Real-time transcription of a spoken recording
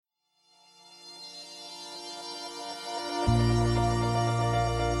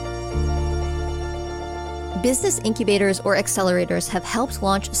Business incubators or accelerators have helped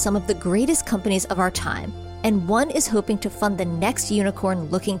launch some of the greatest companies of our time, and one is hoping to fund the next unicorn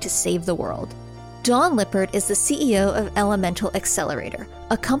looking to save the world. Dawn Lippert is the CEO of Elemental Accelerator,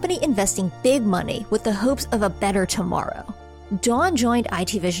 a company investing big money with the hopes of a better tomorrow. Dawn joined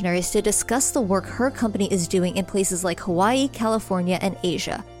IT Visionaries to discuss the work her company is doing in places like Hawaii, California, and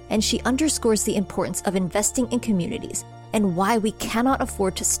Asia, and she underscores the importance of investing in communities and why we cannot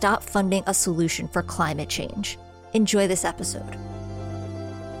afford to stop funding a solution for climate change. Enjoy this episode.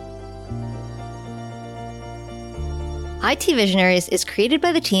 IT Visionaries is created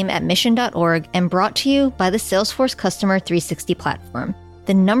by the team at Mission.org and brought to you by the Salesforce Customer 360 platform,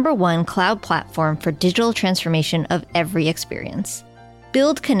 the #1 cloud platform for digital transformation of every experience.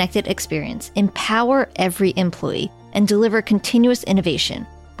 Build connected experience, empower every employee, and deliver continuous innovation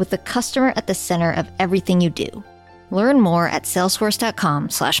with the customer at the center of everything you do. Learn more at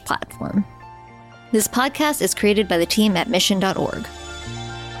salesforce.com/platform. This podcast is created by the team at Mission.org.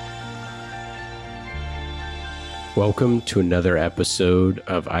 Welcome to another episode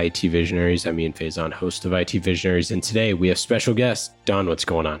of IT Visionaries. I'm Ian Faison, host of IT Visionaries, and today we have special guest, Dawn. What's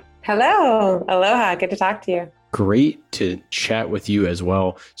going on? Hello. Aloha. Good to talk to you. Great to chat with you as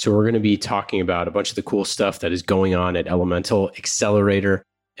well. So we're going to be talking about a bunch of the cool stuff that is going on at Elemental Accelerator,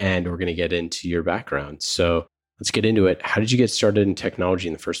 and we're going to get into your background. So let's get into it. How did you get started in technology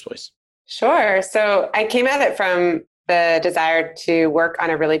in the first place? Sure. So I came at it from the desire to work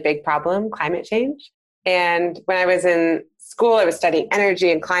on a really big problem, climate change. And when I was in school, I was studying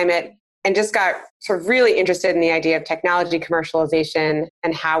energy and climate and just got sort of really interested in the idea of technology commercialization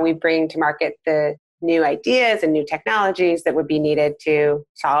and how we bring to market the new ideas and new technologies that would be needed to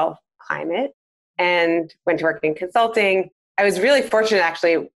solve climate, and went to work in consulting. I was really fortunate,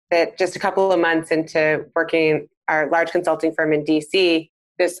 actually, that just a couple of months into working in our large consulting firm in DC,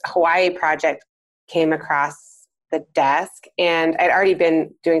 this Hawaii project came across the desk. And I'd already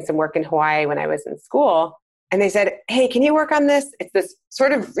been doing some work in Hawaii when I was in school. And they said, hey, can you work on this? It's this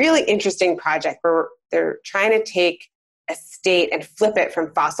sort of really interesting project where they're trying to take a state and flip it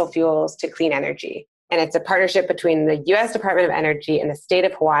from fossil fuels to clean energy. And it's a partnership between the US Department of Energy and the state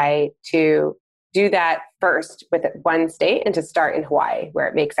of Hawaii to do that first with one state and to start in Hawaii, where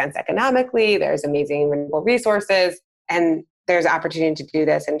it makes sense economically, there's amazing renewable resources, and there's opportunity to do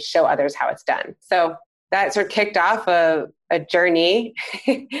this and show others how it's done. So that sort of kicked off a journey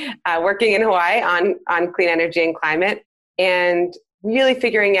working in Hawaii on clean energy and climate, and really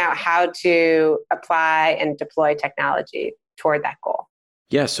figuring out how to apply and deploy technology toward that goal.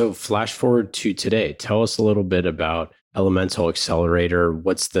 Yeah, so flash forward to today. Tell us a little bit about Elemental Accelerator.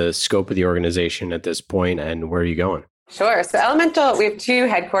 What's the scope of the organization at this point, and where are you going? Sure. So Elemental, we have two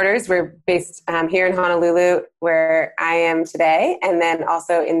headquarters. We're based here in Honolulu, where I am today, and then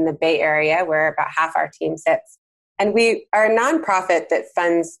also in the Bay Area, where about half our team sits. And we are a nonprofit that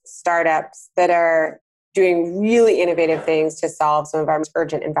funds startups that are doing really innovative things to solve some of our most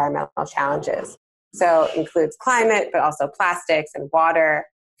urgent environmental challenges. So it includes climate, but also plastics and water,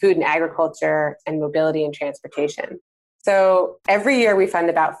 food and agriculture, and mobility and transportation. So every year we fund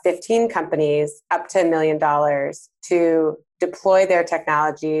about 15 companies up to $1 million to deploy their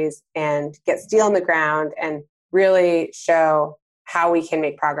technologies and get steel in the ground and really show how we can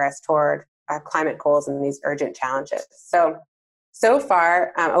make progress toward our climate goals and these urgent challenges. So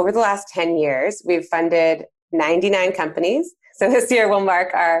far, over the last 10 years, we've funded 99 companies. So this year will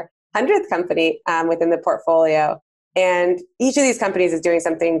mark our 100th company within the portfolio. And each of these companies is doing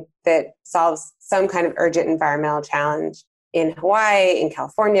something that solves some kind of urgent environmental challenge in Hawaii, in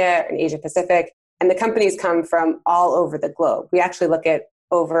California, in Asia Pacific. And the companies come from all over the globe. We actually look at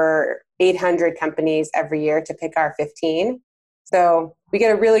over 800 companies every year to pick our 15. So we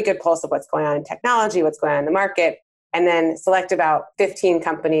get a really good pulse of what's going on in technology, what's going on in the market, and then select about 15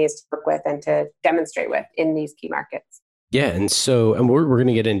 companies to work with and to demonstrate with in these key markets. Yeah, and we're going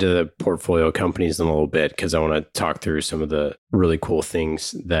to get into the portfolio companies in a little bit, because I want to talk through some of the really cool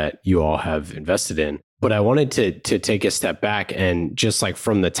things that you all have invested in. But I wanted to take a step back and just like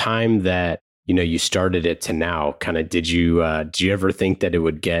from the time that you started it to now, kind of did you ever think that it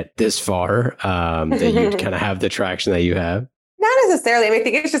would get this far, that you'd kind of have the traction that you have? Not necessarily. I mean, I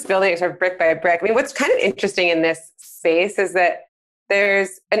think it's just building it sort of brick by brick. I mean, what's kind of interesting in this space is that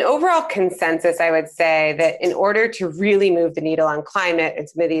there's an overall consensus, I would say, that in order to really move the needle on climate and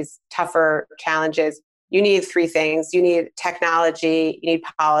some of these tougher challenges, you need three things. You need technology, you need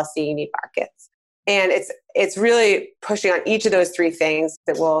policy, you need markets. And it's really pushing on each of those three things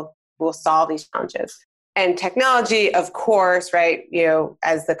that will solve these challenges. And technology, of course, right,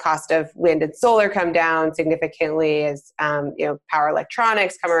 as the cost of wind and solar come down significantly, as, power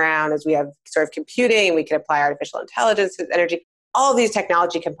electronics come around, as we have sort of computing, and we can apply artificial intelligence to energy, all of these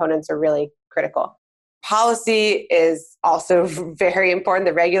technology components are really critical. Policy is also very important.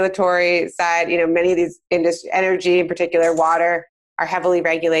 The regulatory side, many of these energy, in particular water, are heavily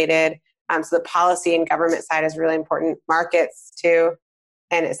regulated. So the policy and government side is really important. Markets too,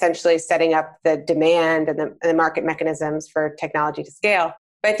 and essentially setting up the demand and the market mechanisms for technology to scale.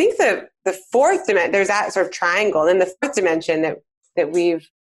 But I think the fourth dimension, there's that sort of triangle. And the fourth dimension that we've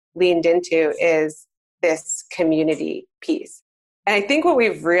leaned into is this community piece. And I think what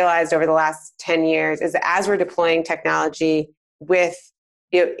we've realized over the last 10 years is that as we're deploying technology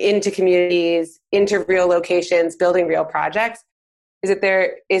into communities, into real locations, building real projects, is that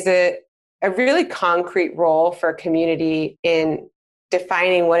there is a really concrete role for community in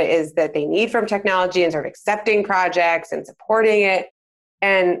defining what it is that they need from technology and sort of accepting projects and supporting it.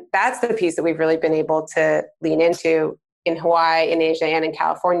 And that's the piece that we've really been able to lean into in Hawaii, in Asia, and in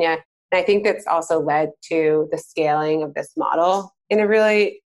California. And I think that's also led to the scaling of this model in a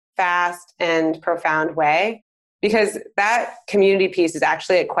really fast and profound way, because that community piece is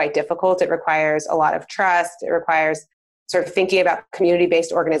actually quite difficult. It requires a lot of trust. It requires sort of thinking about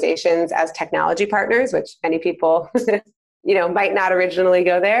community-based organizations as technology partners, which many people might not originally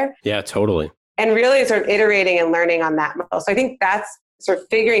go there. Yeah, totally. And really sort of iterating and learning on that model. So I think that's sort of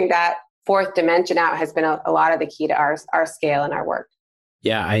figuring that fourth dimension out has been a lot of the key to our scale and our work.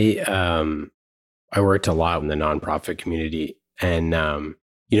 Yeah, I worked a lot in the nonprofit community, and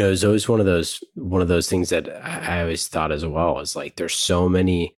it was always one of those things that I always thought as well, is like there's so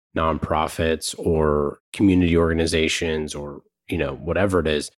many nonprofits or community organizations or whatever it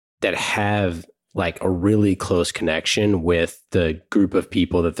is that have like a really close connection with the group of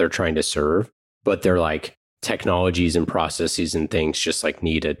people that they're trying to serve, but they're like technologies and processes and things just like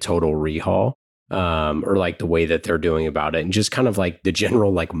need a total rehaul. Or like the way that they're doing about it, and just kind of like the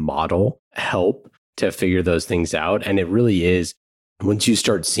general like model help to figure those things out. And it really is, once you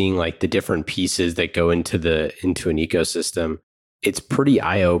start seeing like the different pieces that go into an ecosystem, it's pretty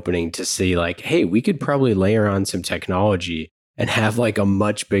eye-opening to see like, hey, we could probably layer on some technology and have like a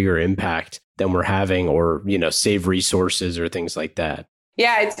much bigger impact than we're having, or save resources or things like that.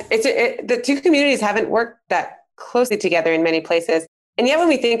 Yeah, the two communities haven't worked that closely together in many places. And yet when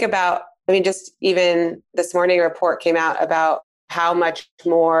we think about, just even this morning, a report came out about how much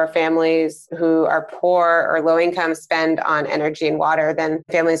more families who are poor or low income spend on energy and water than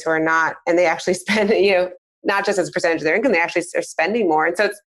families who are not. And they actually spend, not just as a percentage of their income, they actually are spending more. And so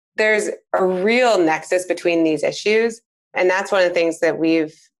there's a real nexus between these issues. And that's one of the things that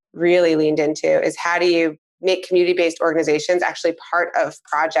we've really leaned into, is how do you make community-based organizations actually part of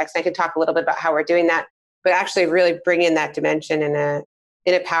projects? And I could talk a little bit about how we're doing that, but actually really bring in that dimension in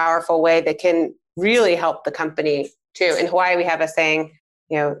a powerful way that can really help the company too. In Hawaii, we have a saying,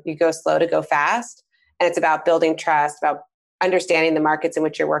 you go slow to go fast. And it's about building trust, about understanding the markets in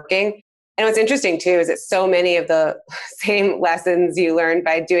which you're working. And what's interesting too, is that so many of the same lessons you learn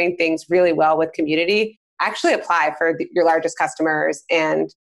by doing things really well with community actually apply for your largest customers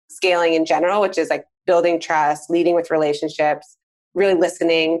and scaling in general, which is like building trust, leading with relationships, really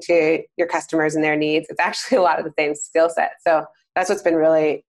listening to your customers and their needs. It's actually a lot of the same skill set. So that's what's been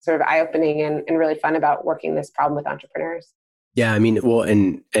really sort of eye-opening and really fun about working this problem with entrepreneurs. Yeah, well,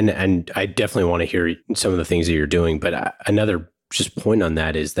 and I definitely want to hear some of the things that you're doing. But another just point on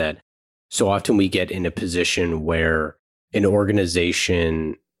that is that so often we get in a position where an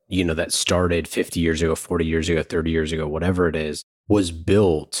organization, that started 50 years ago, 40 years ago, 30 years ago, whatever it is, was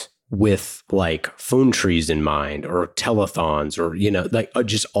built with like phone trees in mind, or telethons, or, like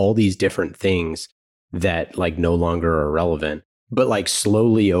just all these different things that like no longer are relevant. But like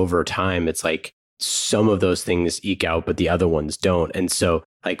slowly over time, it's like some of those things eke out, but the other ones don't. And so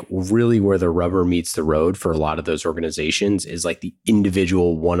like really where the rubber meets the road for a lot of those organizations is like the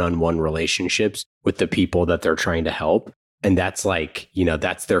individual one-on-one relationships with the people that they're trying to help. And that's like,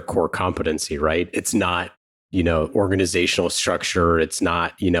 that's their core competency, right? It's not, organizational structure. It's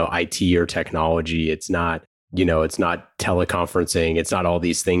not, IT or technology. It's not, it's not teleconferencing. It's not all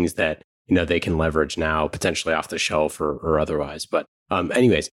these things that, they can leverage now potentially off the shelf or otherwise. But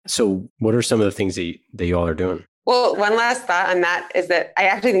anyways, so what are some of the things that you all are doing? Well, one last thought on that is that I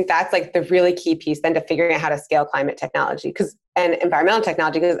actually think that's like the really key piece then to figuring out how to scale climate technology and environmental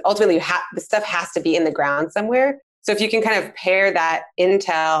technology, because ultimately the stuff has to be in the ground somewhere. So if you can kind of pair that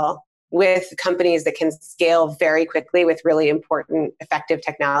intel with companies that can scale very quickly with really important, effective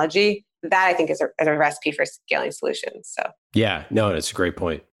technology, that I think is a recipe for scaling solutions. So yeah, no, that's a great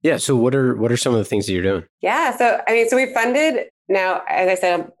point. Yeah. So what are some of the things that you're doing? Yeah. So we've funded now, as I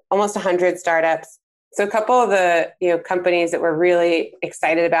said, almost 100 startups. So a couple of the companies that we're really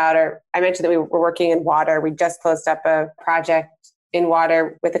excited about are, I mentioned that we were working in water. We just closed up a project in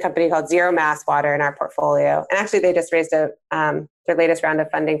water with a company called Zero Mass Water in our portfolio. And actually they just raised their latest round of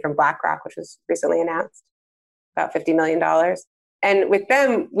funding from BlackRock, which was recently announced, about $50 million. And with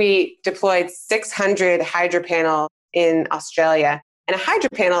them, we deployed 600 hydro panels in Australia. And a hydro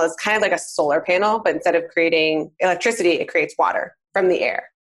panel is kind of like a solar panel, but instead of creating electricity, it creates water from the air.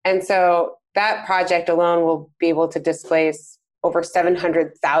 And so that project alone will be able to displace over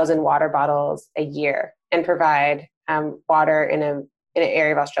 700,000 water bottles a year and provide water in an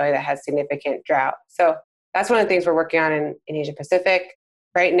area of Australia that has significant drought. So that's one of the things we're working on in Asia Pacific.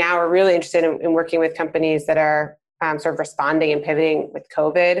 Right now, we're really interested in working with companies that are sort of responding and pivoting with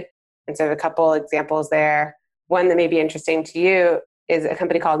COVID. And so a couple examples there. One that may be interesting to you is a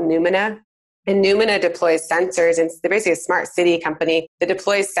company called Numina. And Numina deploys sensors, and they're basically a smart city company that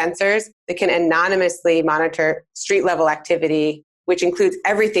deploys sensors that can anonymously monitor street level activity, which includes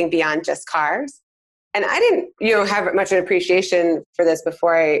everything beyond just cars. And I didn't, have much of an appreciation for this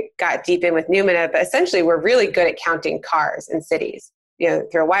before I got deep in with Numina, but essentially we're really good at counting cars in cities.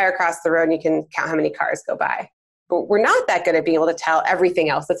 Throw a wire across the road and you can count how many cars go by. But we're not that good at being able to tell everything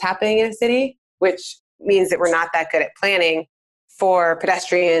else that's happening in a city, which means that we're not that good at planning for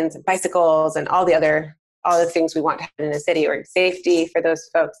pedestrians, bicycles, and all the things we want to happen in a city, or safety for those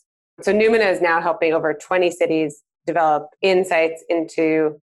folks. So Numina is now helping over 20 cities develop insights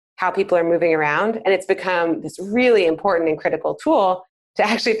into how people are moving around. And it's become this really important and critical tool to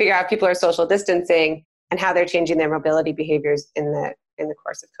actually figure out people are social distancing and how they're changing their mobility behaviors in the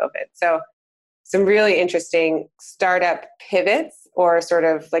course of COVID. So some really interesting startup pivots, or sort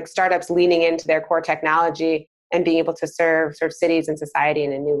of like startups leaning into their core technology and being able to serve sort of cities and society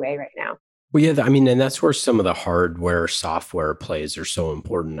in a new way right now. Well, yeah, and that's where some of the hardware, software plays are so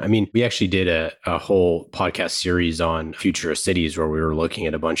important. We actually did a whole podcast series on future of cities where we were looking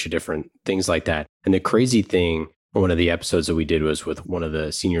at a bunch of different things like that. And the crazy thing, one of the episodes that we did was with one of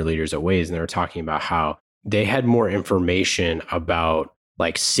the senior leaders at Waze, and they were talking about how they had more information about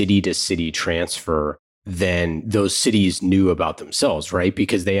like city to city transfer than those cities knew about themselves, right?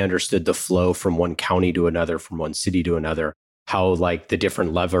 Because they understood the flow from one county to another, from one city to another, how like the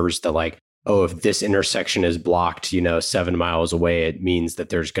different levers, if this intersection is blocked, 7 miles away, it means that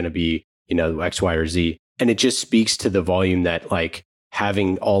there's going to be, X, Y, or Z. And it just speaks to the volume that like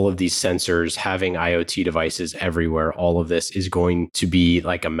having all of these sensors, having IoT devices everywhere, all of this is going to be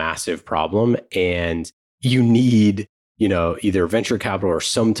like a massive problem. And you need, either venture capital or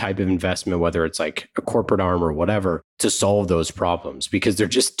some type of investment, whether it's like a corporate arm or whatever, to solve those problems because they're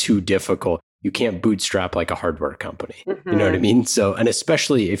just too difficult. You can't bootstrap like a hardware company. Mm-hmm. You know what I mean? So, and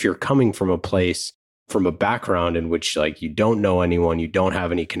especially if you're coming from a background in which like you don't know anyone, you don't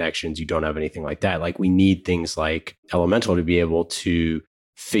have any connections, you don't have anything like that. Like we need things like Elemental to be able to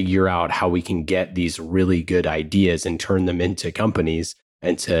figure out how we can get these really good ideas and turn them into companies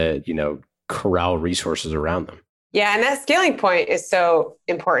and to, corral resources around them. Yeah. And that scaling point is so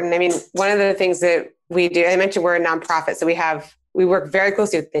important. One of the things that we do, I mentioned we're a nonprofit. So we work very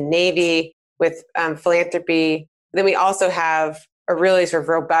closely with the Navy, with philanthropy. Then we also have a really sort of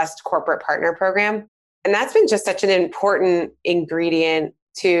robust corporate partner program. And that's been just such an important ingredient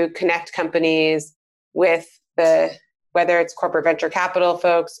to connect companies with whether it's corporate venture capital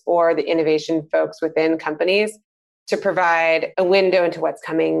folks or the innovation folks within companies, to provide a window into what's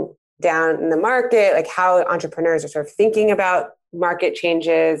coming down in the market, like how entrepreneurs are sort of thinking about market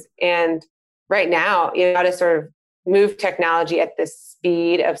changes. And right now, how to sort of move technology at the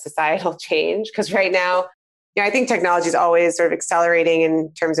speed of societal change. Because right now, I think technology is always sort of accelerating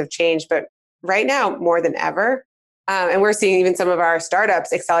in terms of change, but right now more than ever. And we're seeing even some of our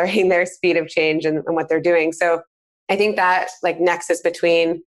startups accelerating their speed of change and what they're doing. So I think that like nexus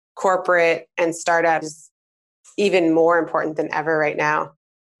between corporate and startups is even more important than ever right now.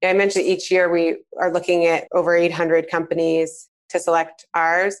 I mentioned each year we are looking at over 800 companies to select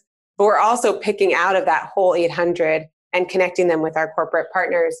ours, but we're also picking out of that whole 800 and connecting them with our corporate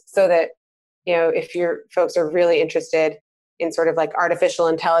partners so that, if your folks are really interested in sort of like artificial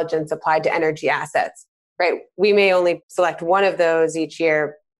intelligence applied to energy assets, right? We may only select one of those each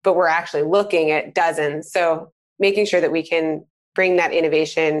year, but we're actually looking at dozens. So making sure that we can bring that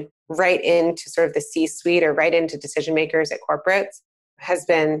innovation right into sort of the C-suite or right into decision makers at corporates has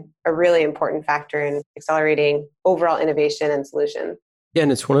been a really important factor in accelerating overall innovation and solutions. Yeah,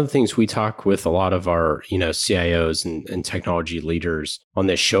 and it's one of the things we talk with a lot of our, CIOs and technology leaders on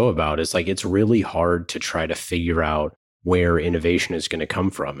this show about is like, it's really hard to try to figure out where innovation is going to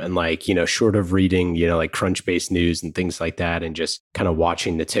come from. And like, short of reading, like Crunchbase News and things like that, and just kind of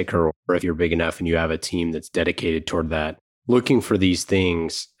watching the ticker, or if you're big enough and you have a team that's dedicated toward that, looking for these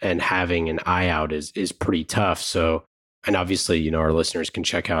things and having an eye out is pretty tough. So, and obviously, our listeners can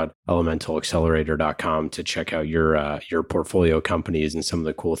check out elementalaccelerator.com to check out your portfolio companies and some of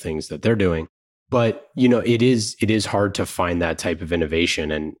the cool things that they're doing. But, it is hard to find that type of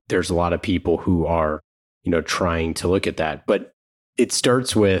innovation. And there's a lot of people who are trying to look at that. But it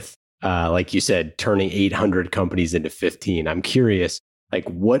starts with, like you said, turning 800 companies into 15. I'm curious, like,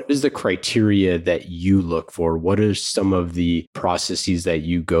 what is the criteria that you look for? What are some of the processes that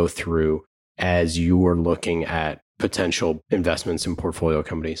you go through as you are looking at potential investments in portfolio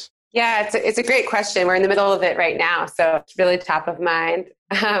companies? Yeah, it's a great question. We're in the middle of it right now, so it's really top of mind.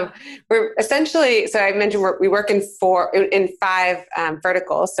 We're essentially, so I mentioned we work in five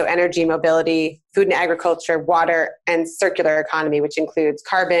verticals. So energy, mobility, food and agriculture, water, and circular economy, which includes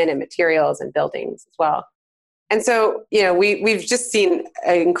carbon and materials and buildings as well. And so, we've just seen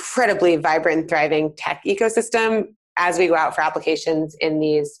an incredibly vibrant, thriving tech ecosystem as we go out for applications in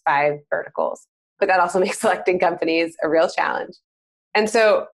these five verticals. But that also makes selecting companies a real challenge. And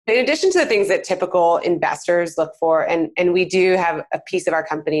so in addition to the things that typical investors look for, and we do have a piece of our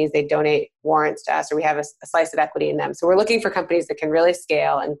companies, they donate warrants to us, or we have a slice of equity in them. So we're looking for companies that can really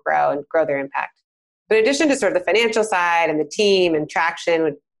scale and grow their impact. But in addition to sort of the financial side and the team and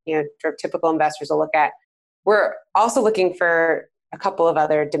traction, sort of typical investors will look at, we're also looking for a couple of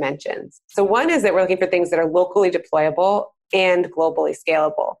other dimensions. So one is that we're looking for things that are locally deployable and globally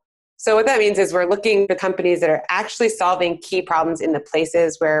scalable. So what that means is we're looking for companies that are actually solving key problems in the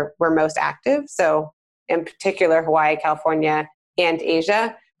places where we're most active. So in particular, Hawaii, California, and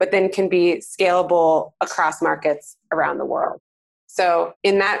Asia, but then can be scalable across markets around the world. So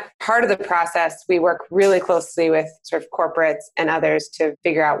in that part of the process, we work really closely with sort of corporates and others to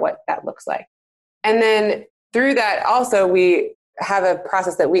figure out what that looks like. And then through that also, we have a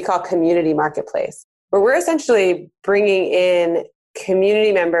process that we call community marketplace, where we're essentially bringing in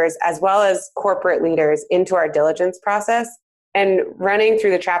community members as well as corporate leaders into our diligence process and running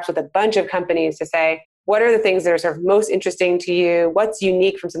through the traps with a bunch of companies to say, what are the things that are sort of most interesting to you? What's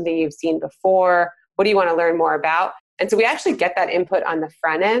unique from something you've seen before? What do you want to learn more about? And so we actually get that input on the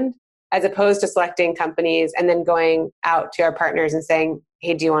front end, as opposed to selecting companies and then going out to our partners and saying,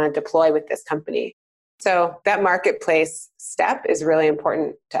 hey, do you want to deploy with this company? So that marketplace step is really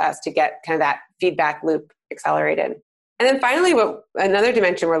important to us to get kind of that feedback loop accelerated. And then finally, another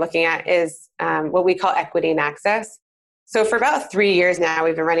dimension we're looking at is what we call equity and access. So for about 3 years now,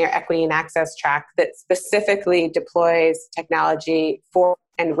 we've been running our equity and access track that specifically deploys technology for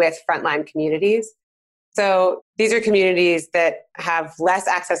and with frontline communities. So these are communities that have less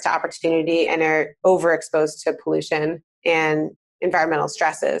access to opportunity and are overexposed to pollution and environmental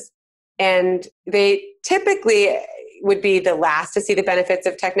stresses. And they typically would be the last to see the benefits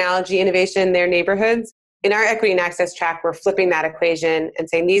of technology innovation in their neighborhoods. In our equity and access track, we're flipping that equation and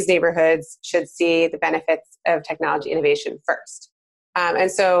saying these neighborhoods should see the benefits of technology innovation first.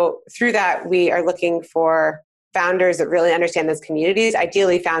 And so through that, we are looking for founders that really understand those communities,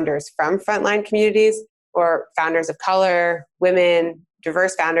 ideally founders from frontline communities or founders of color, women,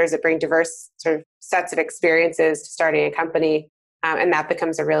 diverse founders that bring diverse sort of sets of experiences to starting a company. And that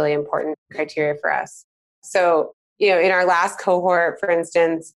becomes a really important criteria for us. So, in our last cohort, for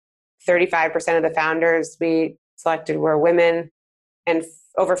instance, 35% of the founders we selected were women, and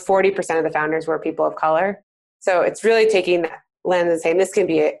over 40% of the founders were people of color. So it's really taking that lens and saying this can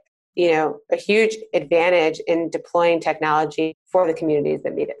be a huge advantage in deploying technology for the communities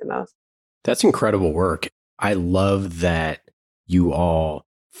that need it the most. That's incredible work. I love that you all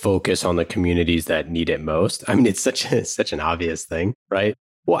focus on the communities that need it most. I mean, it's such an obvious thing, right?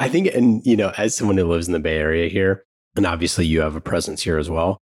 Well, I think, and as someone who lives in the Bay Area here, and obviously you have a presence here as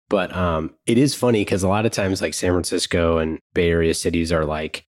well, but it is funny because a lot of times like San Francisco and Bay Area cities are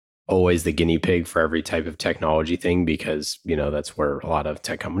like always the guinea pig for every type of technology thing because, that's where a lot of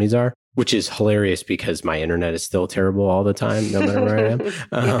tech companies are, which is hilarious because my internet is still terrible all the time, no matter where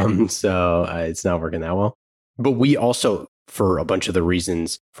I am. So it's not working that well. But we also, for a bunch of the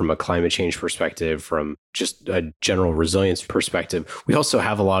reasons from a climate change perspective, from just a general resilience perspective, we also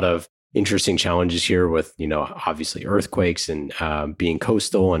have a lot of interesting challenges here with, obviously earthquakes and being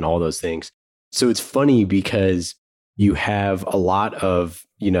coastal and all those things. So it's funny because you have a lot of,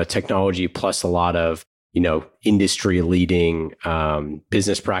 technology plus a lot of, industry leading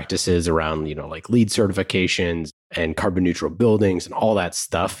business practices around, like LEED certifications and carbon neutral buildings and all that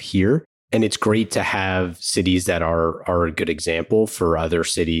stuff here. And it's great to have cities that are a good example for other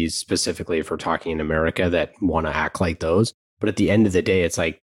cities, specifically if we're talking in America, that want to act like those. But at the end of the day, it's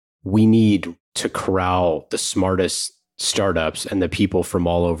like we need to corral the smartest startups and the people from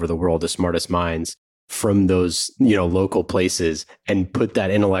all over the world, the smartest minds from those, local places, and put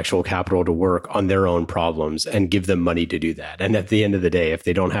that intellectual capital to work on their own problems and give them money to do that. And at the end of the day, if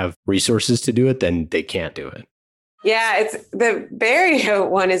they don't have resources to do it, then they can't do it. Yeah, it's the Bay Area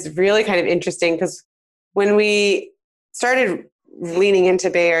one is really kind of interesting because when we started leaning into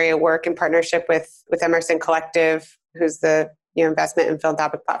Bay Area work in partnership with Emerson Collective, who's the investment and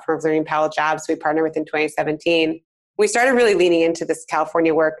philanthropic platform of Learning Powell Jobs we partnered with in 2017, we started really leaning into this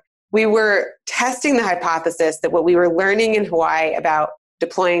California work. We were testing the hypothesis that what we were learning in Hawaii about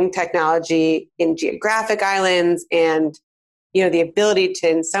deploying technology in geographic islands and the ability to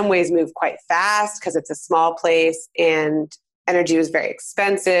in some ways move quite fast because it's a small place and energy was very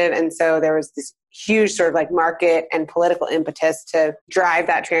expensive. And so there was this huge sort of like market and political impetus to drive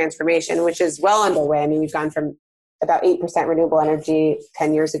that transformation, which is well underway. I mean, we've gone from about 8% renewable energy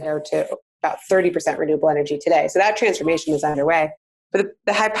 10 years ago to about 30% renewable energy today. So that transformation is underway. But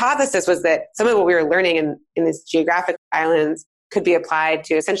the hypothesis was that some of what we were learning in these geographic islands could be applied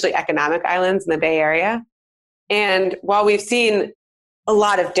to essentially economic islands in the Bay Area. And while we've seen a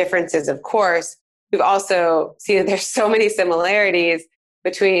lot of differences, of course, we've also seen that there's so many similarities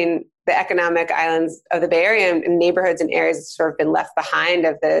between the economic islands of the Bay Area and neighborhoods and areas that sort of been left behind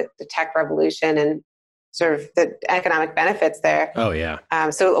of the tech revolution and sort of the economic benefits there. Oh, yeah.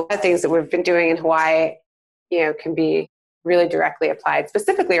 So a lot of things that we've been doing in Hawaii, can be really directly applied,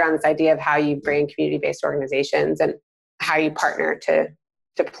 specifically around this idea of how you bring community-based organizations and how you partner to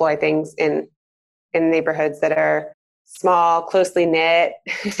deploy things in neighborhoods that are small, closely knit,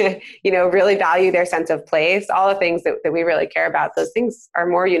 really value their sense of place, all the things that we really care about. Those things are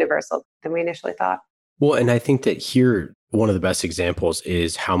more universal than we initially thought. Well, and I think that here, one of the best examples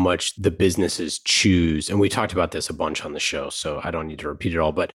is how much the businesses choose. And we talked about this a bunch on the show, so I don't need to repeat it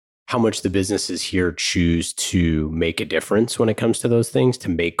all, but how much the businesses here choose to make a difference when it comes to those things, to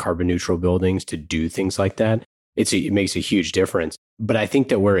make carbon neutral buildings, to do things like that. It makes a huge difference. But I think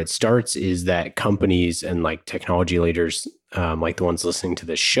that where it starts is that companies and like technology leaders, like the ones listening to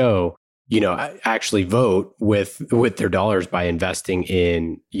this show, actually vote with their dollars by investing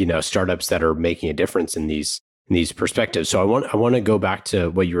in, startups that are making a difference in these perspectives. So I want to go back to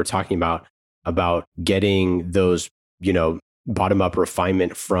what you were talking about getting those, bottom up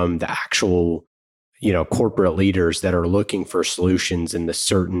refinement from the actual, corporate leaders that are looking for solutions in the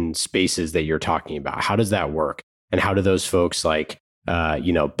certain spaces that you're talking about. How does that work? And how do those folks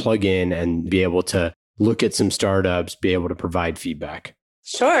plug in and be able to look at some startups, be able to provide feedback?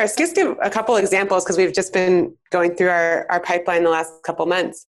 Sure. So just give a couple examples because we've just been going through our pipeline the last couple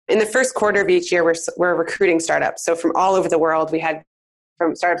months. In the first quarter of each year, we're recruiting startups. So from all over the world, we had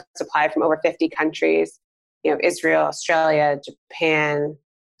from startups applied from over 50 countries, Israel, Australia, Japan,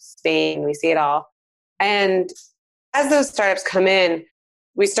 Spain, we see it all. And as those startups come in,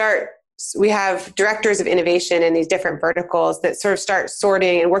 we have directors of innovation in these different verticals that sort of start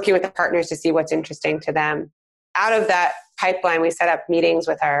sorting and working with the partners to see what's interesting to them. Out of that pipeline, we set up meetings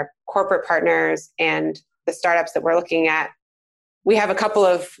with our corporate partners and the startups that we're looking at. We have a couple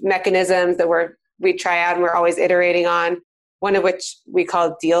of mechanisms that we try out and we're always iterating on, one of which we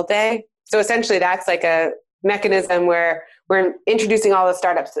call Deal Day. So essentially that's like a mechanism where we're introducing all the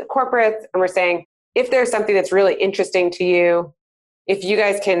startups to the corporates and we're saying, if there's something that's really interesting to you, if you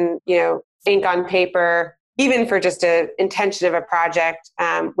guys can, ink on paper, even for just an intention of a project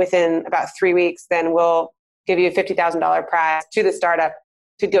within about 3 weeks, then we'll give you a $50,000 prize to the startup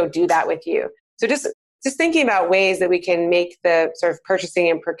to go do that with you. So just thinking about ways that we can make the sort of purchasing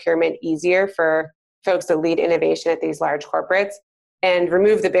and procurement easier for folks that lead innovation at these large corporates and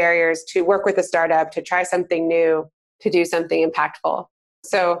remove the barriers to work with a startup, to try something new, to do something impactful.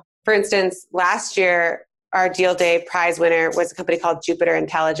 So for instance, last year, our Deal Day prize winner was a company called Jupiter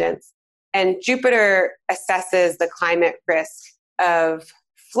Intelligence. And Jupiter assesses the climate risk of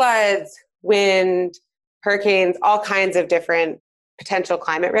floods, wind, hurricanes, all kinds of different potential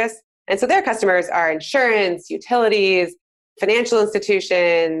climate risks. And so their customers are insurance, utilities, financial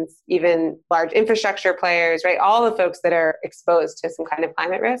institutions, even large infrastructure players, right? All the folks that are exposed to some kind of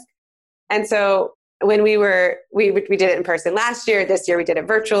climate risk. And so when we did it in person last year, this year we did it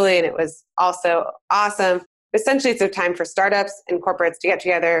virtually, and it was also awesome. Essentially, it's a time for startups and corporates to get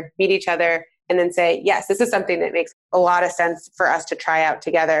together, meet each other, and then say, yes, this is something that makes a lot of sense for us to try out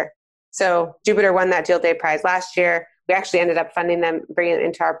together. So Jupiter won that Deal Day prize last year. We actually ended up funding them, bringing it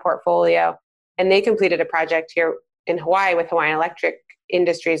into our portfolio. And they completed a project here in Hawaii with Hawaiian Electric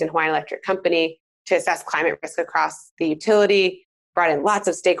Industries and Hawaiian Electric Company to assess climate risk across the utility, brought in lots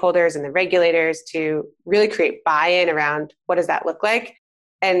of stakeholders and the regulators to really create buy-in around what does that look like.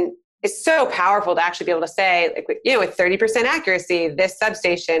 And it's so powerful to actually be able to say, like, with 30% accuracy, this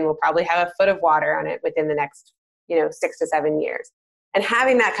substation will probably have a foot of water on it within the next, 6 to 7 years. And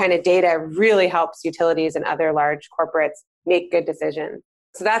having that kind of data really helps utilities and other large corporates make good decisions.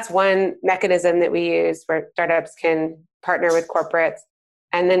 So that's one mechanism that we use where startups can partner with corporates.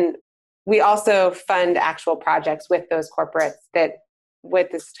 And then we also fund actual projects with those corporates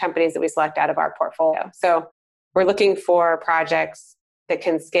with the companies that we select out of our portfolio. So we're looking for projects that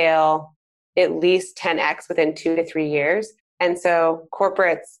can scale at least 10x within 2 to 3 years. And so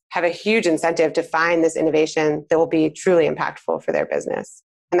corporates have a huge incentive to find this innovation that will be truly impactful for their business.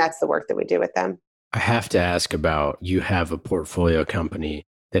 And that's the work that we do with them. I have to ask about, you have a portfolio company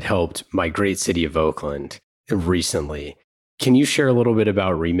that helped my great city of Oakland recently. Can you share a little bit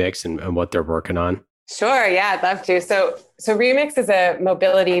about Remix and what they're working on? Sure. Yeah, I'd love to. So Remix is a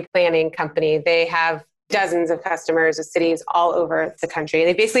mobility planning company. They have dozens of customers of cities all over the country.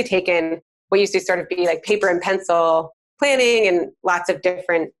 They've basically taken what used to sort of be like paper and pencil planning and lots of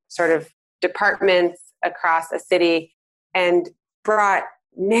different sort of departments across a city and brought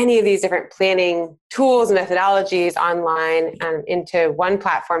many of these different planning tools and methodologies online into one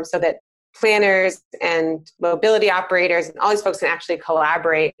platform so that planners and mobility operators and all these folks can actually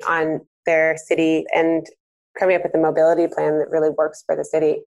collaborate on their city and coming up with a mobility plan that really works for the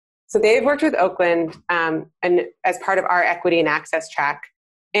city. So they've worked with Oakland and as part of our equity and access track.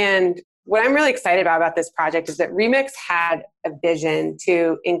 And what I'm really excited about this project is that Remix had a vision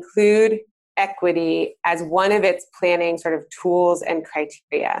to include equity as one of its planning sort of tools and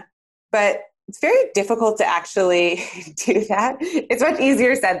criteria. But it's very difficult to actually do that. It's much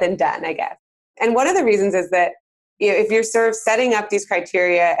easier said than done, I guess. And one of the reasons is that if you're sort of setting up these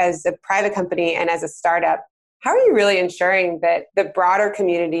criteria as a private company and as a startup, how are you really ensuring that the broader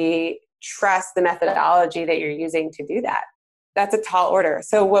community trusts the methodology that you're using to do that? That's a tall order.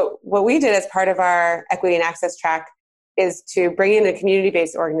 So what we did as part of our equity and access track is to bring in a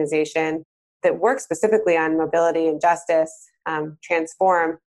community-based organization that works specifically on mobility and justice,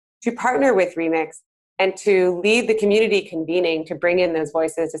 Transform, to partner with Remix and to lead the community convening to bring in those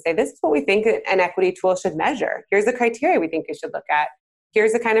voices to say, this is what we think an equity tool should measure. Here's the criteria we think it should look at.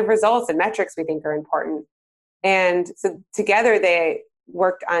 Here's the kind of results and metrics we think are important. And so together they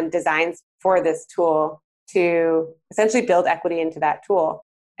worked on designs for this tool to essentially build equity into that tool.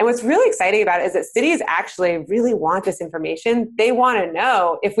 And what's really exciting about it is that cities actually really want this information. They want to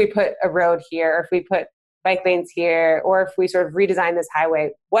know if we put a road here, or if we put bike lanes here, or if we sort of redesign this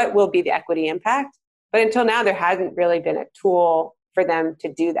highway, what will be the equity impact? But until now, there hasn't really been a tool for them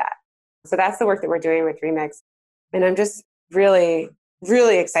to do that. So that's the work that we're doing with Remix. And I'm just really,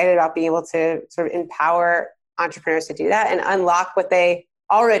 really excited about being able to sort of empower entrepreneurs to do that and unlock what they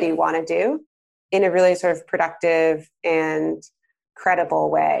already want to do in a really sort of productive and credible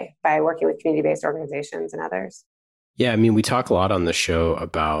way by working with community-based organizations and others. Yeah, I mean, we talk a lot on the show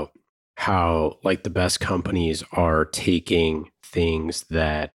about how like the best companies are taking things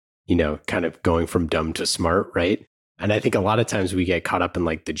that, kind of going from dumb to smart, right? And I think a lot of times we get caught up in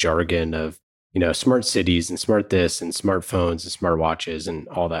like the jargon of, smart cities and smart this and smartphones and smart watches and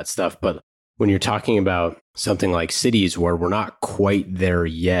all that stuff. But when you're talking about something like cities where we're not quite there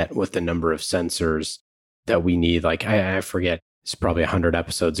yet with the number of sensors that we need, like I forget, it's probably 100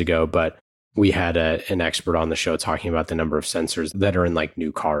 episodes ago, but we had an expert on the show talking about the number of sensors that are in like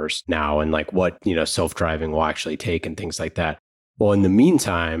new cars now and like what, self-driving will actually take and things like that. Well, in the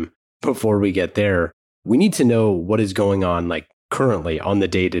meantime, before we get there, we need to know what is going on like currently on the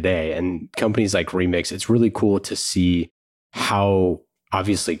day to day. And companies like Remix, it's really cool to see how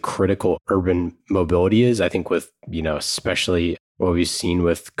obviously critical urban mobility is. I think with, especially what we've seen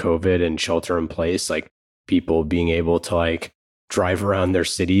with COVID and shelter in place, like people being able to like drive around their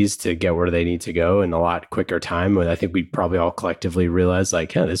cities to get where they need to go in a lot quicker time. And I think we probably all collectively realize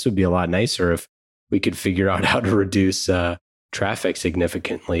like, yeah, this would be a lot nicer if we could figure out how to reduce traffic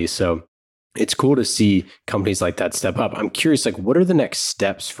significantly. So it's cool to see companies like that step up. I'm curious, like, what are the next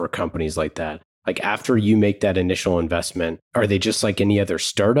steps for companies like that? Like after you make that initial investment, are they just like any other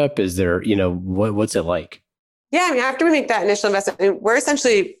startup? Is there, what's it like? Yeah, I mean, after we make that initial investment, we're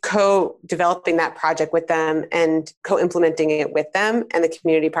essentially co-developing that project with them and co-implementing it with them and the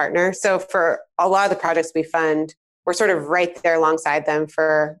community partner. So for a lot of the projects we fund, we're sort of right there alongside them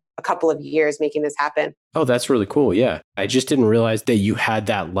for a couple of years making this happen. Oh, that's really cool. Yeah. I just didn't realize that you had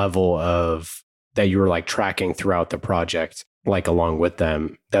that level of that you were like tracking throughout the project, like along with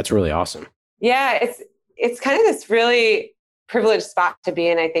them. That's really awesome. Yeah, it's kind of this really privileged spot to be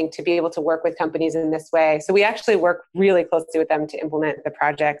in, I think, to be able to work with companies in this way. So we actually work really closely with them to implement the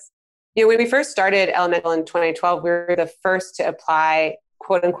projects. When we first started Elemental in 2012, we were the first to apply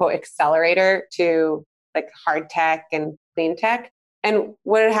quote unquote accelerator to like hard tech and clean tech. And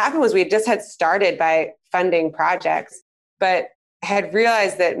what had happened was we just had started by funding projects, but had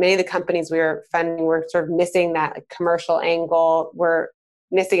realized that many of the companies we were funding were sort of missing that like commercial angle, were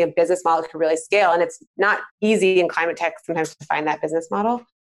missing a business model that could really scale. And it's not easy in climate tech sometimes to find that business model.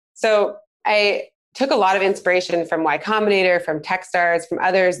 So I took a lot of inspiration from Y Combinator, from Techstars, from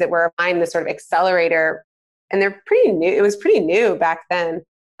others that were applying this sort of accelerator. And they're pretty new. It was pretty new back then,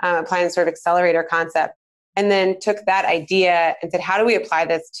 applying the sort of accelerator concept. And then took that idea and said, how do we apply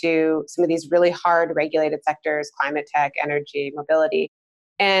this to some of these really hard regulated sectors, climate tech, energy, mobility?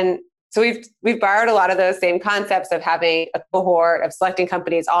 And so we've borrowed a lot of those same concepts of having a cohort, of selecting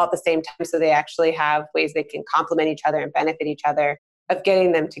companies all at the same time so they actually have ways they can complement each other and benefit each other, of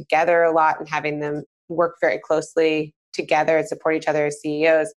getting them together a lot and having them work very closely together and support each other as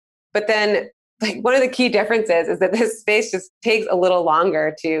CEOs. But then like one of the key differences is that this space just takes a little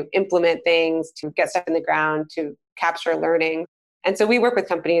longer to implement things, to get stuff in the ground, to capture learning. And so we work with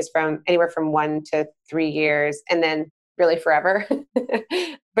companies from anywhere from 1 to 3 years and then really forever,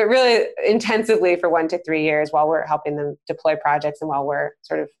 but really intensively for 1 to 3 years while we're helping them deploy projects and while we're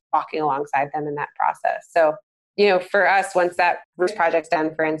sort of walking alongside them in that process. So, for us, once that first project's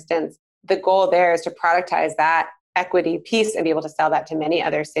done, for instance, the goal there is to productize that equity piece and be able to sell that to many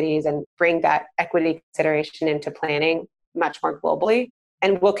other cities and bring that equity consideration into planning much more globally.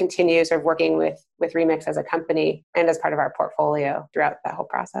 And we'll continue sort of working with Remix as a company and as part of our portfolio throughout that whole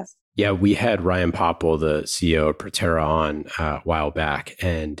process. Yeah, we had Ryan Popple, the CEO of Proterra, on a while back.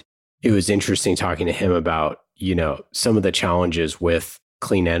 And it was interesting talking to him about, some of the challenges with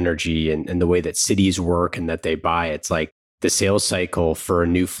clean energy and the way that cities work and that they buy. It's like the sales cycle for a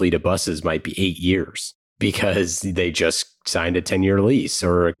new fleet of buses might be 8 years because they just signed a 10-year lease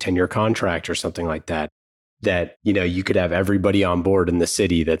or a 10-year contract or something like that. That, you could have everybody on board in the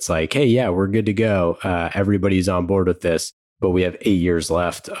city that's like, hey, yeah, we're good to go. Everybody's on board with this, but we have 8 years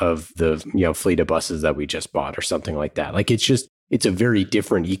left of the, fleet of buses that we just bought or something like that. Like, it's a very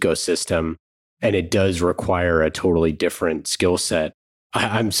different ecosystem and it does require a totally different skill set.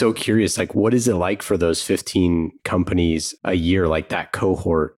 I'm so curious, like, what is it like for those 15 companies a year, like that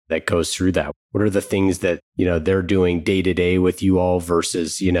cohort that goes through that? What are the things that, they're doing day to day with you all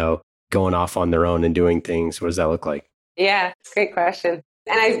versus, going off on their own and doing things? What does that look like? Yeah, great question.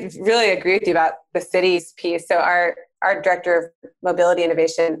 And I really agree with you about the cities piece. So our director of mobility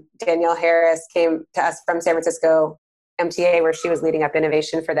innovation, Danielle Harris, came to us from San Francisco MTA, where she was leading up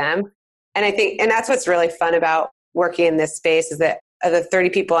innovation for them. And I think, and that's what's really fun about working in this space, is that of the 30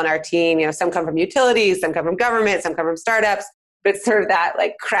 people on our team, some come from utilities, some come from government, some come from startups, but it's sort of that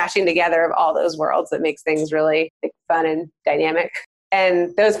like crashing together of all those worlds that makes things really fun and dynamic.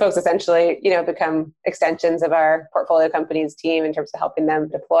 And those folks essentially, become extensions of our portfolio companies team in terms of helping them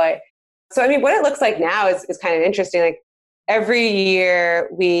deploy. So, what it looks like now is kind of interesting. Like every year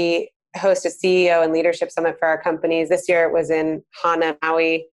we host a CEO and leadership summit for our companies. This year it was in Hana,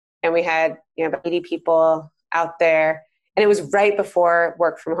 Maui, and we had, about 80 people out there. And it was right before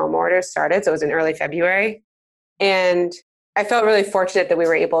work from home orders started. So it was in early February. And I felt really fortunate that we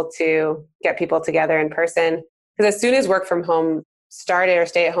were able to get people together in person, because as soon as work from home started or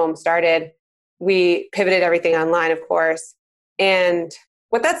stay at home started, we pivoted everything online, of course. And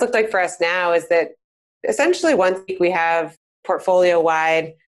what that's looked like for us now is that essentially once a week we have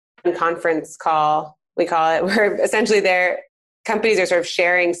portfolio-wide conference call, we call it, where essentially companies are sort of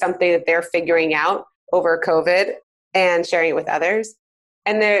sharing something that they're figuring out over COVID and sharing it with others.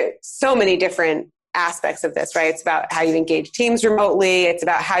 And there are so many different aspects of this, right? It's about how you engage teams remotely. It's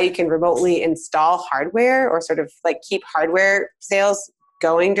about how you can remotely install hardware or sort of like keep hardware sales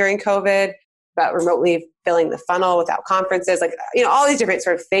going during COVID, about remotely filling the funnel without conferences, like, all these different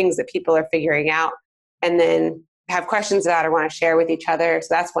sort of things that people are figuring out and then have questions about or want to share with each other. So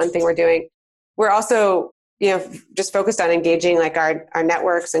that's one thing we're doing. We're also, just focused on engaging like our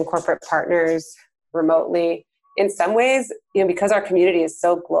networks and corporate partners remotely. In some ways, because our community is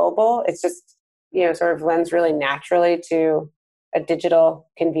so global, it's just, sort of lends really naturally to a digital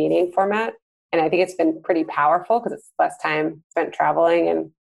convening format. And I think it's been pretty powerful because it's less time spent traveling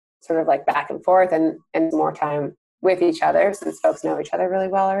and sort of like back and forth and more time with each other since folks know each other really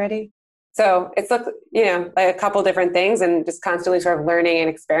well already. So it's like a couple different things and just constantly sort of learning and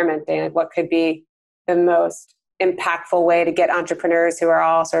experimenting like what could be the most impactful way to get entrepreneurs who are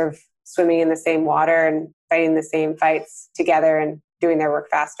all sort of swimming in the same water and fighting the same fights together and doing their work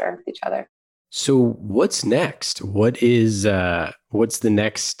faster with each other. So what's next? What's the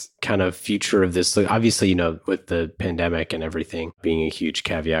next kind of future of this? Like, obviously, with the pandemic and everything being a huge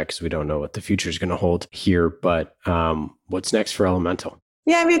caveat because we don't know what the future is going to hold here. But what's next for Elemental?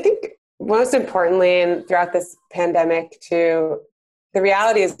 Yeah, I think most importantly, and throughout this pandemic too, the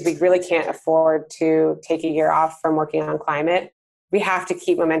reality is we really can't afford to take a year off from working on climate. We have to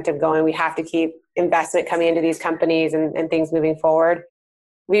keep momentum going. We have to keep investment coming into these companies and things moving forward.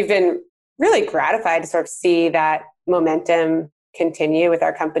 We've been really gratified to sort of see that momentum continue with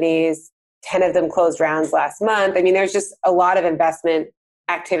our companies. 10 of them closed rounds last month. There's just a lot of investment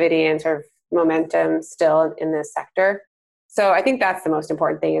activity and sort of momentum still in this sector. So I think that's the most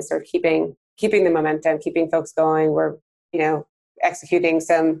important thing, is sort of keeping the momentum, keeping folks going. We're, executing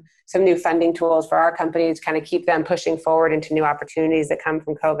some new funding tools for our companies to kind of keep them pushing forward into new opportunities that come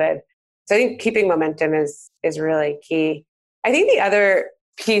from COVID. So I think keeping momentum is really key. I think the other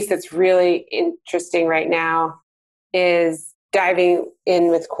piece that's really interesting right now is diving in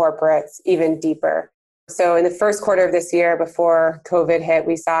with corporates even deeper. So in the first quarter of this year, before COVID hit,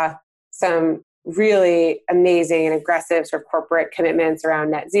 we saw some really amazing and aggressive sort of corporate commitments around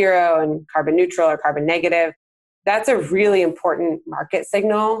net zero and carbon neutral or carbon negative. That's a really important market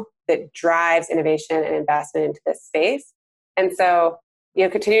signal that drives innovation and investment into this space. And so,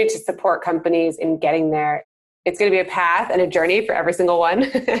 continue to support companies in getting there. It's going to be a path and a journey for every single one.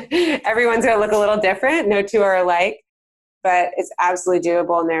 Everyone's going to look a little different. No two are alike, but it's absolutely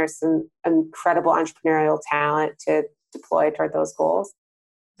doable. And there's some incredible entrepreneurial talent to deploy toward those goals.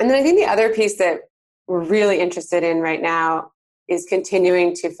 And then I think the other piece that we're really interested in right now is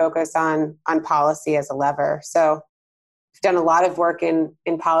continuing to focus on policy as a lever. So we've done a lot of work in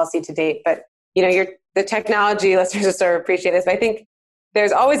policy to date, but the technology listeners will sort of appreciate this. But I think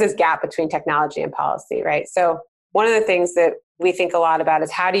there's always this gap between technology and policy, right? So one of the things that we think a lot about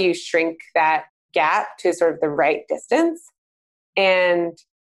is how do you shrink that gap to sort of the right distance? And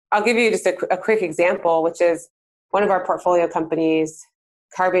I'll give you just a quick example, which is one of our portfolio companies,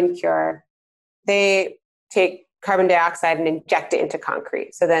 CarbonCure. They take carbon dioxide and inject it into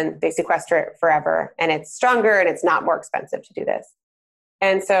concrete. So then they sequester it forever, and it's stronger and it's not more expensive to do this.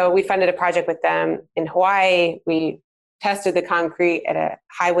 And so we funded a project with them in Hawaii. We tested the concrete at a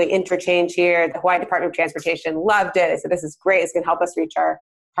highway interchange here. The Hawaii Department of Transportation loved it. They said, this is great. It's going to help us reach our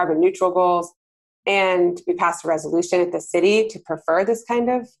carbon neutral goals. And we passed a resolution at the city to prefer this kind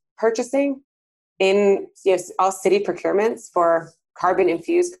of purchasing in all city procurements for carbon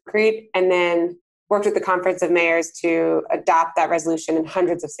infused concrete, and then worked with the Conference of Mayors to adopt that resolution in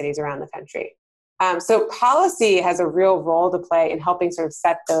hundreds of cities around the country. So policy has a real role to play in helping sort of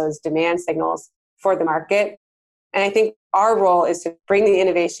set those demand signals for the market. And I think our role is to bring the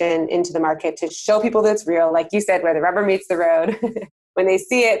innovation into the market to show people that it's real, like you said, where the rubber meets the road. When they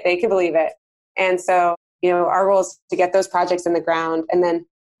see it, they can believe it. And so, our role is to get those projects in the ground and then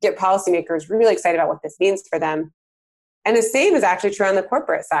get policymakers really excited about what this means for them. And the same is actually true on the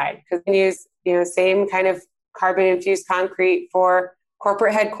corporate side, because we use same kind of carbon infused concrete for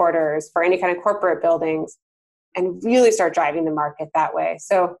corporate headquarters, for any kind of corporate buildings, and really start driving the market that way.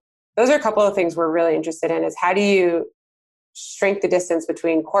 So those are a couple of things we're really interested in, is how do you shrink the distance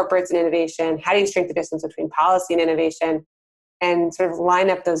between corporates and innovation? How do you shrink the distance between policy and innovation, and sort of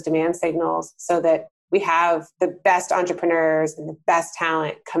line up those demand signals so that we have the best entrepreneurs and the best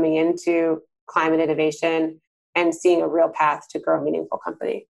talent coming into climate innovation and seeing a real path to grow a meaningful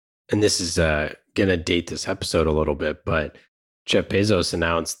company. And this is going to date this episode a little bit, but Jeff Bezos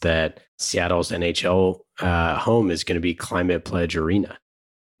announced that Seattle's NHL home is going to be Climate Pledge Arena.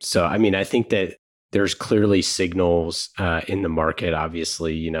 So, I think that there's clearly signals in the market,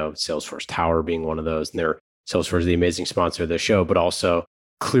 obviously, Salesforce Tower being one of those, and Salesforce is the amazing sponsor of the show, but also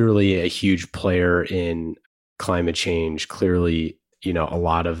clearly a huge player in climate change. Clearly, a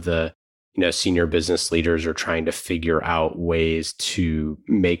lot of the senior business leaders are trying to figure out ways to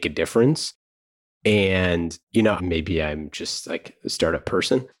make a difference. And, maybe I'm just like a startup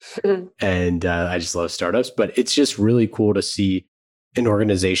person and I just love startups, but it's just really cool to see an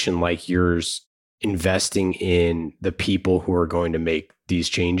organization like yours investing in the people who are going to make these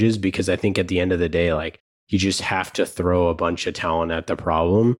changes. Because I think at the end of the day, like, you just have to throw a bunch of talent at the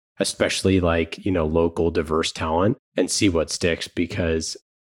problem, especially local diverse talent, and see what sticks. Because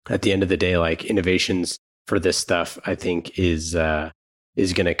at the end of the day, like, innovations for this stuff, I think is going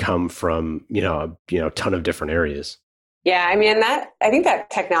to come from, a ton of different areas. Yeah. I think that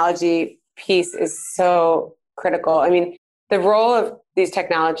technology piece is so critical. The role of these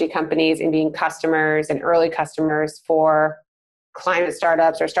technology companies in being customers and early customers for climate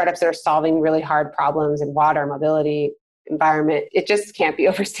startups or startups that are solving really hard problems in water, mobility, environment, it just can't be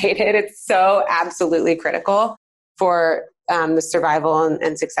overstated. It's so absolutely critical for the survival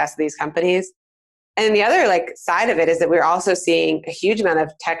and success of these companies. And the other side of it is that we're also seeing a huge amount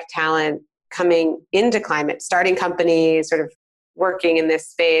of tech talent coming into climate, starting companies, sort of working in this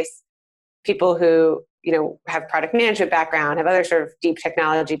space, people who, have product management background, have other sort of deep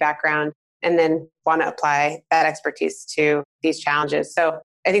technology background, and then want to apply that expertise to these challenges. So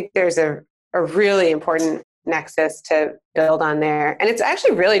I think there's a really important nexus to build on there. And it's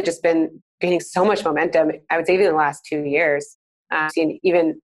actually really just been gaining so much momentum. I would say even in the last 2 years, I've seen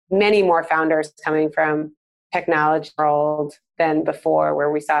even many more founders coming from technology world than before, where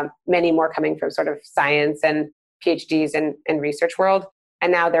we saw many more coming from sort of science and PhDs and research world.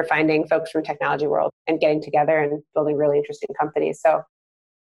 And now they're finding folks from technology world and getting together and building really interesting companies. So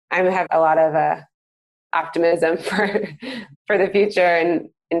I have a lot of optimism for the future and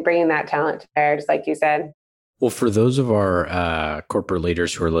in bringing that talent to bear, just like you said. Well, for those of our corporate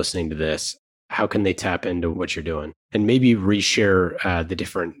leaders who are listening to this, how can they tap into what you're doing? And maybe reshare the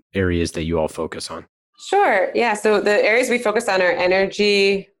different areas that you all focus on. Sure. Yeah. So the areas we focus on are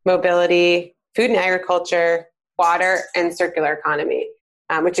energy, mobility, food and agriculture, water, and circular economy,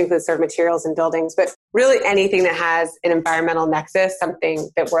 which includes sort of materials and buildings, but really anything that has an environmental nexus, something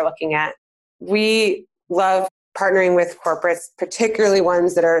that we're looking at. We love partnering with corporates, particularly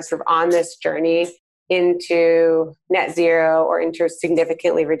ones that are sort of on this journey into net zero or into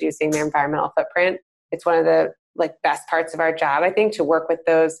significantly reducing their environmental footprint. It's one of the best parts of our job, I think, to work with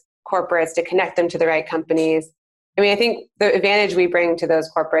those corporates, to connect them to the right companies. I mean, I think the advantage we bring to those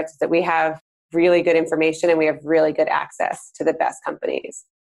corporates is that we have really good information and we have really good access to the best companies.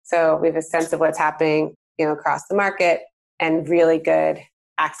 So we have a sense of what's happening, across the market and really good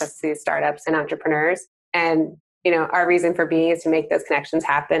access to these startups and entrepreneurs. And, our reason for being is to make those connections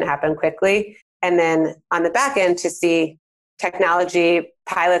happen quickly. And then on the back end, to see technology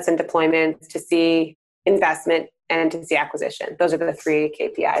pilots and deployments, to see investment and to see acquisition. Those are the 3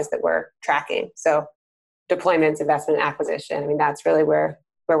 KPIs that we're tracking. So deployments, investment, and acquisition. I mean, that's really where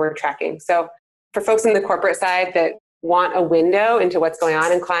we're tracking. So for folks on the corporate side that want a window into what's going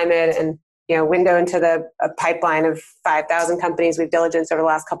on in climate and, window into a pipeline of 5,000 companies we've diligenced over the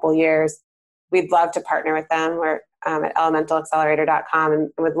last couple of years, we'd love to partner with them. We're at elementalaccelerator.com and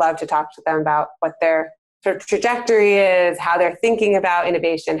would love to talk to them about what their sort of trajectory is, how they're thinking about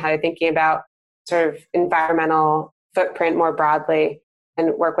innovation, how they're thinking about sort of environmental footprint more broadly,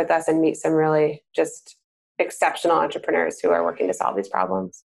 and work with us and meet some really just exceptional entrepreneurs who are working to solve these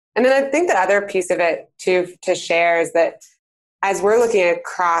problems. And then I think the other piece of it to share is that as we're looking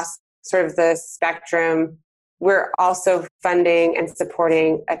across sort of the spectrum, we're also funding and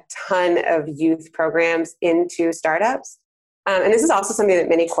supporting a ton of youth programs into startups. And this is also something that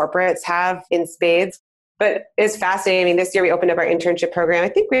many corporates have in spades, but it's fascinating. I mean, this year we opened up our internship program. I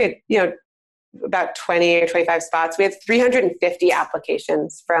think we had, about 20 or 25 spots. We had 350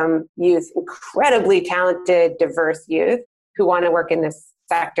 applications from youth, incredibly talented, diverse youth who want to work in this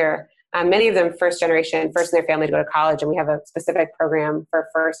sector. Many of them first generation, first in their family to go to college, and we have a specific program for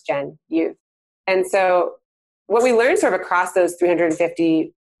first gen youth. And so what we learned sort of across those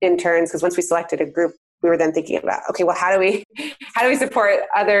 350 interns, because once we selected a group, we were then thinking about, okay, well, how do we support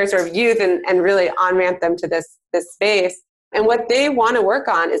other sort of youth and really on-ramp them to this space? And what they want to work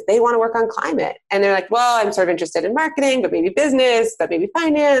on is they want to work on climate. And they're like, well, I'm sort of interested in marketing, but maybe business, but maybe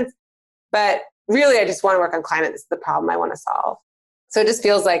finance. But really, I just want to work on climate. This is the problem I want to solve. So it just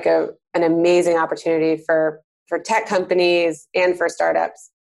feels like an amazing opportunity for tech companies and for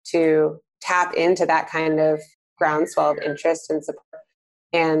startups to tap into that kind of groundswell of interest and support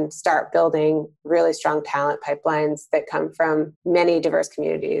and start building really strong talent pipelines that come from many diverse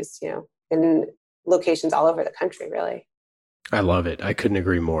communities, in locations all over the country, really. I love it. I couldn't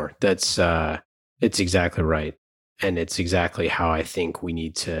agree more. That's it's exactly right. And it's exactly how I think we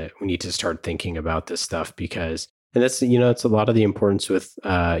need to start thinking about this stuff, because that's, it's a lot of the importance with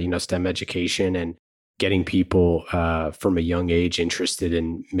STEM education and getting people from a young age interested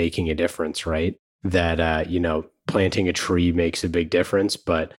in making a difference, right? That planting a tree makes a big difference,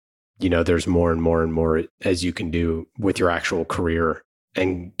 but there's more and more and more as you can do with your actual career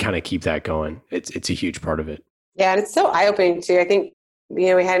and kind of keep that going. It's a huge part of it. Yeah, and it's so eye-opening too. I think, we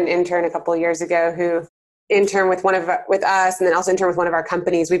had an intern a couple of years ago who interned with us and then also interned with one of our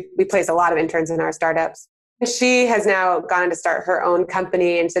companies. We place a lot of interns in our startups. And she has now gone to start her own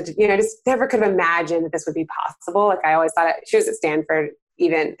company and said, just never could have imagined that this would be possible. Like I always thought she was at Stanford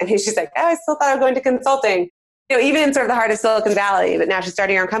even. And she's like, I still thought I was going to consulting, even in sort of the heart of Silicon Valley, but now she's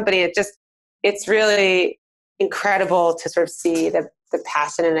starting her own company. It's really incredible to sort of see the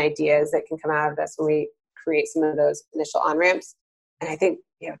passion and ideas that can come out of this when we create some of those initial on-ramps. And I think,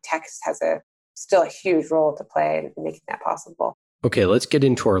 tech has still a huge role to play in making that possible. Okay, let's get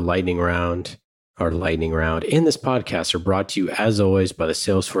into our lightning round. Our lightning round and this podcast are brought to you, as always, by the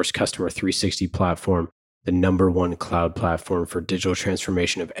Salesforce Customer 360 platform, the #1 cloud platform for digital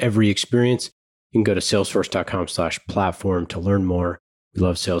transformation of every experience. You can go to salesforce.com/platform to learn more. We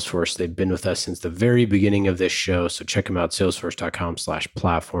love Salesforce. They've been with us since the very beginning of this show. So check them out,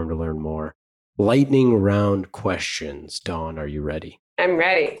 salesforce.com/platform to learn more. Lightning round questions. Dawn, are you ready? I'm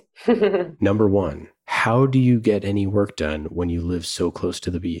ready. Number 1, how do you get any work done when you live so close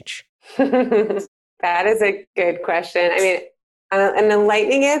to the beach? That is a good question. I mean, an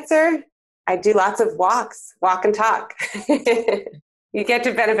enlightening answer, I do lots of walks, walk and talk. You get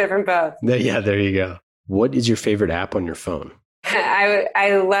to benefit from both. Yeah, there you go. What is your favorite app on your phone?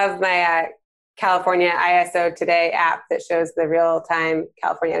 I love my California ISO Today app that shows the real-time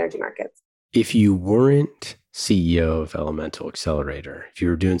California energy markets. If you weren't CEO of Elemental Accelerator, if you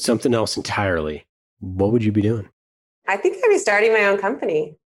were doing something else entirely, what would you be doing? I think I'd be starting my own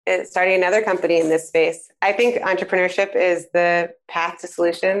company, starting another company in this space. I think entrepreneurship is the path to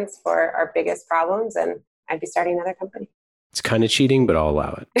solutions for our biggest problems, and I'd be starting another company. It's kind of cheating, but I'll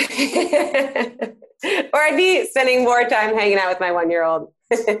allow it. Or I'd be spending more time hanging out with my 1-year-old,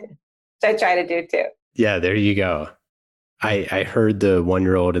 which I try to do too. Yeah, there you go. I heard the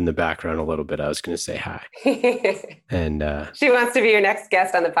 1-year-old in the background a little bit. I was going to say hi. And she wants to be your next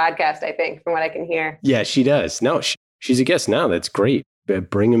guest on the podcast, I think, from what I can hear. Yeah, she does. No, she's a guest now. That's great. But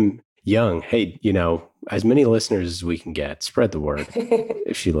bring him young. Hey, as many listeners as we can get. Spread the word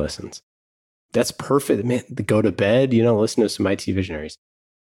if she listens. That's perfect. Man, go to bed, listen to some IT visionaries.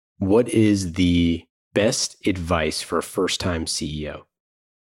 What is the best advice for a first-time CEO?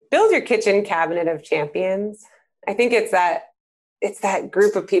 Build your kitchen cabinet of champions. I think it's that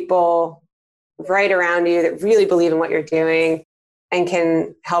group of people right around you that really believe in what you're doing and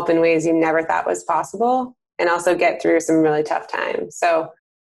can help in ways you never thought was possible, and also get through some really tough times. So,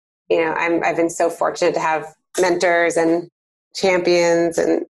 I've been so fortunate to have mentors and champions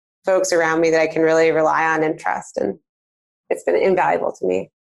and folks around me that I can really rely on and trust. And it's been invaluable to me.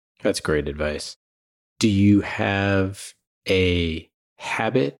 That's great advice. Do you have a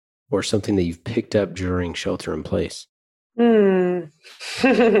habit or something that you've picked up during shelter in place? I mean,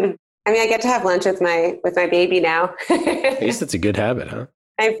 I get to have lunch with my baby now. I guess that's a good habit, huh?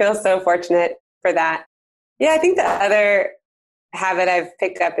 I feel so fortunate for that. Yeah, I think the other habit I've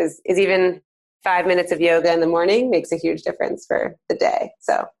picked up is even 5 minutes of yoga in the morning makes a huge difference for the day.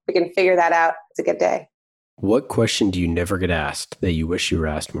 So if we can figure that out, it's a good day. What question do you never get asked that you wish you were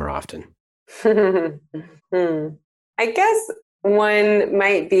asked more often? I guess one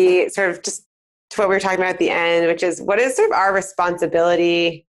might be sort of just to what we were talking about at the end, which is what is sort of our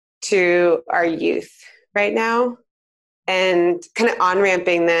responsibility to our youth right now, and kind of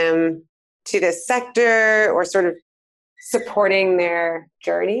on-ramping them to this sector or sort of supporting their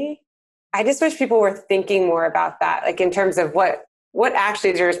journey. I just wish people were thinking more about that, like in terms of what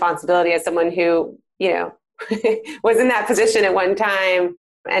actually is your responsibility as someone who, was in that position at one time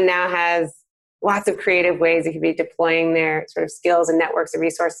and now has lots of creative ways they could be deploying their sort of skills and networks and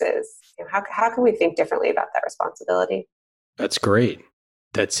resources. How can we think differently about that responsibility? That's great.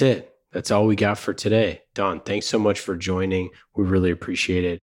 That's it. That's all we got for today. Dawn, thanks so much for joining. We really appreciate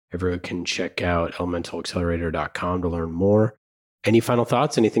it. Everyone can check out elementalaccelerator.com to learn more. Any final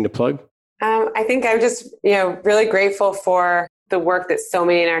thoughts? Anything to plug? I think I'm just, really grateful for the work that so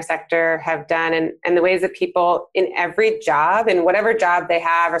many in our sector have done and the ways that people in every job and whatever job they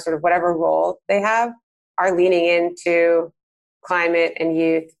have or sort of whatever role they have are leaning into climate and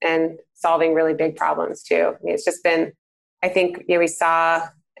youth and solving really big problems too. I mean, it's just been, I think, we saw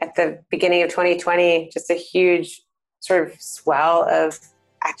at the beginning of 2020, just a huge sort of swell of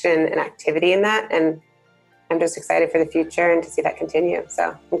action and activity in that. And I'm just excited for the future and to see that continue.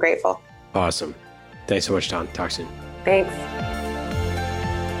 So I'm grateful. Awesome. Thanks so much, Dawn. Talk soon. Thanks.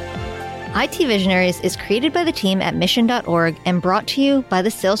 IT Visionaries is created by the team at mission.org and brought to you by the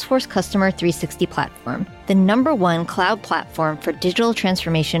Salesforce Customer 360 platform, the #1 cloud platform for digital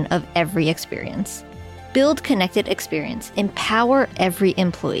transformation of every experience. Build connected experience, empower every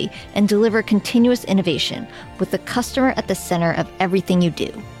employee, and deliver continuous innovation with the customer at the center of everything you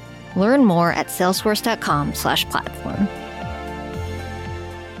do. Learn more at salesforce.com/platform.